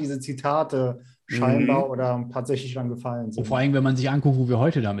Jahreszahl, wann diese Zitate scheinbar oder tatsächlich dann gefallen sind. Und vor allem, wenn man sich anguckt, wo wir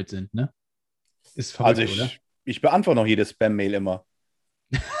heute damit sind, ne? Ist verrückt, also oder? Ich beantworte noch jede Spam-Mail immer.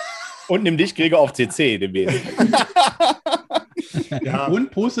 Und nimm dich, Gregor, auf CC demnächst. Ja.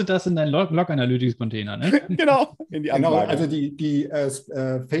 Und postet das in deinen Log-Analytics-Container, ne? Genau, in die Anlage. Genau, also die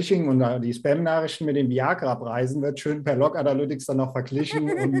Phishing und die Spam-Nachrichten mit den Viagra-Preisen wird schön per Log-Analytics dann noch verglichen.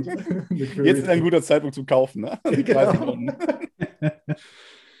 Und jetzt ist ein guter Zeitpunkt zum Kaufen, ne? Die Preise unten.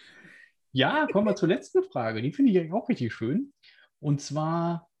 Ja, kommen wir zur letzten Frage. Die finde ich eigentlich auch richtig schön. Und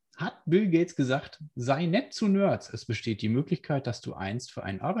zwar hat Bill Gates gesagt, sei nett zu Nerds. Es besteht die Möglichkeit, dass du einst für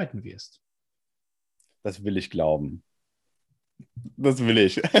einen arbeiten wirst. Das will ich glauben. Das will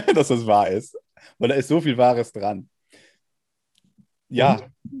ich, dass das wahr ist. Weil da ist so viel Wahres dran. Ja.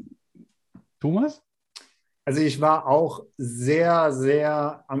 Und? Thomas? Also ich war auch sehr,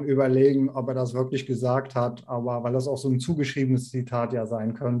 sehr am Überlegen, ob er das wirklich gesagt hat, aber weil das auch so ein zugeschriebenes Zitat ja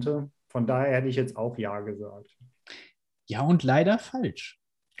sein könnte. Von daher hätte ich jetzt auch ja gesagt. Ja, und leider falsch.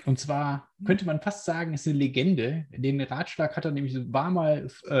 Und zwar könnte man fast sagen, es ist eine Legende. Den Ratschlag hat er nämlich, war mal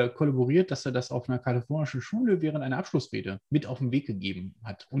kollaboriert, dass er das auf einer kalifornischen Schule während einer Abschlussrede mit auf den Weg gegeben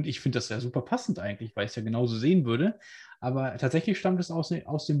hat. Und ich finde das ja super passend eigentlich, weil ich es ja genauso sehen würde. Aber tatsächlich stammt es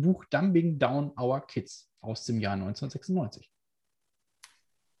aus dem Buch Dumbing Down Our Kids aus dem Jahr 1996.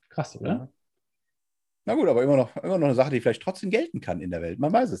 Krass, oder? Ja. Na gut, aber immer noch eine Sache, die vielleicht trotzdem gelten kann in der Welt.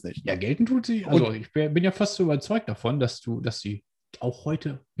 Man weiß es nicht. Ja, gelten tut sie. Also ich bin ja fast so überzeugt davon, dass sie auch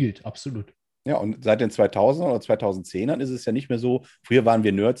heute gilt, absolut. Ja, und seit den 2000er oder 2010ern ist es ja nicht mehr so, früher waren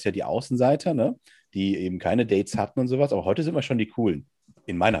wir Nerds ja die Außenseiter, ne, die eben keine Dates hatten und sowas, aber heute sind wir schon die Coolen.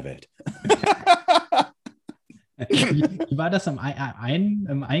 In meiner Welt. Wie war das am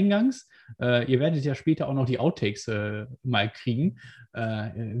Eingangs? Ihr werdet ja später auch noch die Outtakes mal kriegen.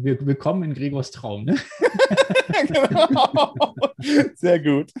 Wir kommen in Gregors Traum, ne? Genau. Sehr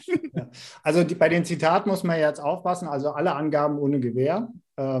gut. Ja. Also bei den Zitaten muss man jetzt aufpassen, also alle Angaben ohne Gewähr.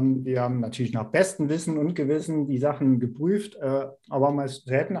 Wir haben natürlich nach bestem Wissen und Gewissen die Sachen geprüft, aber es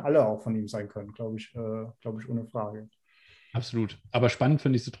hätten alle auch von ihm sein können, glaube ich, ohne Frage. Absolut. Aber spannend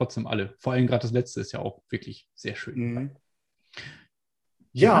finde ich sie trotzdem alle. Vor allem gerade das letzte ist ja auch wirklich sehr schön. Mhm.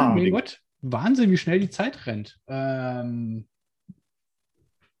 Ja, mein Gott, Wahnsinn, wie schnell die Zeit rennt.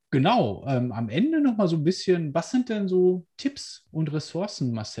 Genau, am Ende nochmal so ein bisschen, was sind denn so Tipps und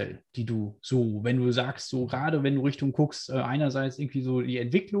Ressourcen, Marcel, die du so, wenn du sagst, so gerade wenn du Richtung guckst, einerseits irgendwie so die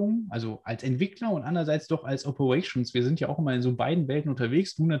Entwicklung, also als Entwickler und andererseits doch als Operations, wir sind ja auch immer in so beiden Welten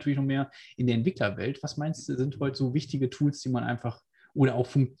unterwegs, du natürlich noch mehr in der Entwicklerwelt. Was meinst du, sind heute so wichtige Tools, die man einfach, oder auch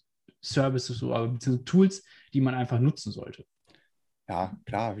Services oder Tools, die man einfach nutzen sollte? Ja,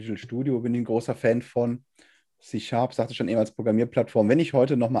 klar, Visual Studio bin ich ein großer Fan von. C#, sagte schon eben als Programmierplattform, wenn ich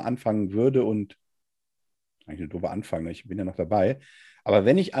heute nochmal anfangen würde und eigentlich eine doofe Anfang, ich bin ja noch dabei, aber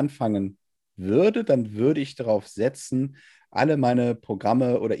wenn ich anfangen würde, dann würde ich darauf setzen, alle meine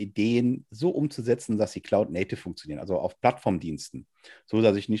Programme oder Ideen so umzusetzen, dass sie Cloud-Native funktionieren, also auf Plattformdiensten. So,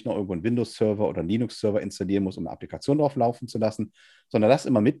 dass ich nicht noch irgendwo einen Windows-Server oder einen Linux-Server installieren muss, um eine Applikation drauf laufen zu lassen, sondern das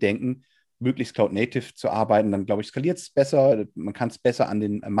immer mitdenken, möglichst Cloud-Native zu arbeiten. Dann, glaube ich, skaliert es besser, man kann es besser an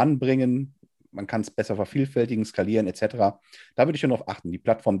den Mann bringen, man kann es besser vervielfältigen, skalieren etc. Da würde ich schon darauf achten, die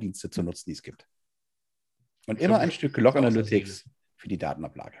Plattformdienste zu nutzen, die es gibt. Und immer ein Stück Log Analytics für die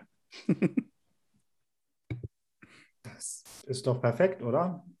Datenablage. Das ist doch perfekt,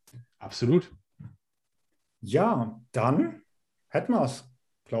 oder? Absolut. Ja, dann hätten wir es,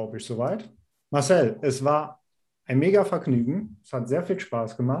 glaube ich, soweit. Marcel, es war ein mega Vergnügen. Es hat sehr viel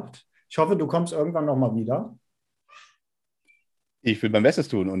Spaß gemacht. Ich hoffe, du kommst irgendwann nochmal wieder. Ich will mein Bestes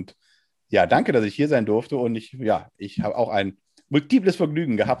tun und ja, danke, dass ich hier sein durfte und ich habe auch ein multiples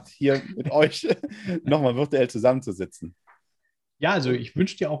Vergnügen gehabt, hier mit euch nochmal virtuell zusammenzusitzen. Ja, also wir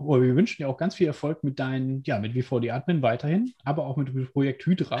wünschen dir auch ganz viel Erfolg mit mit WVD-Admin weiterhin, aber auch mit dem Projekt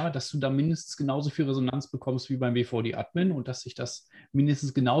Hydra, dass du da mindestens genauso viel Resonanz bekommst wie beim WVD-Admin und dass sich das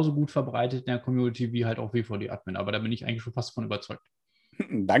mindestens genauso gut verbreitet in der Community wie halt auch WVD-Admin. Aber da bin ich eigentlich schon fast von überzeugt.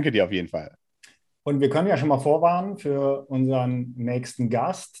 Danke dir auf jeden Fall. Und wir können ja schon mal vorwarnen für unseren nächsten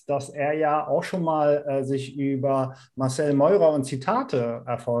Gast, dass er ja auch schon mal sich über Marcel Meurer und Zitate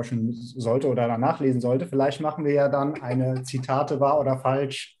erforschen sollte oder danach lesen sollte. Vielleicht machen wir ja dann eine Zitate wahr oder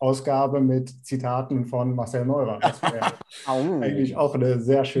falsch Ausgabe mit Zitaten von Marcel Meurer. Das wäre eigentlich auch eine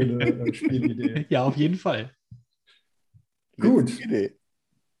sehr schöne Spielidee. Ja, auf jeden Fall. Gut.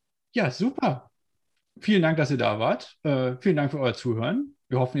 Ja, super. Vielen Dank, dass ihr da wart. Vielen Dank für euer Zuhören.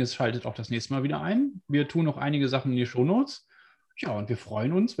 Wir hoffen, ihr schaltet auch das nächste Mal wieder ein. Wir tun noch einige Sachen in die Shownotes. Ja, und wir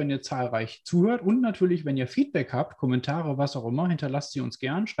freuen uns, wenn ihr zahlreich zuhört und natürlich, wenn ihr Feedback habt, Kommentare, was auch immer, hinterlasst sie uns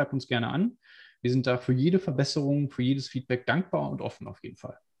gern, schreibt uns gerne an. Wir sind da für jede Verbesserung, für jedes Feedback dankbar und offen auf jeden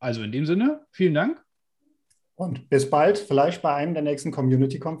Fall. Also in dem Sinne, vielen Dank. Und bis bald, vielleicht bei einem der nächsten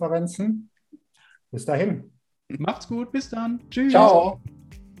Community-Konferenzen. Bis dahin. Macht's gut, bis dann. Tschüss. Ciao.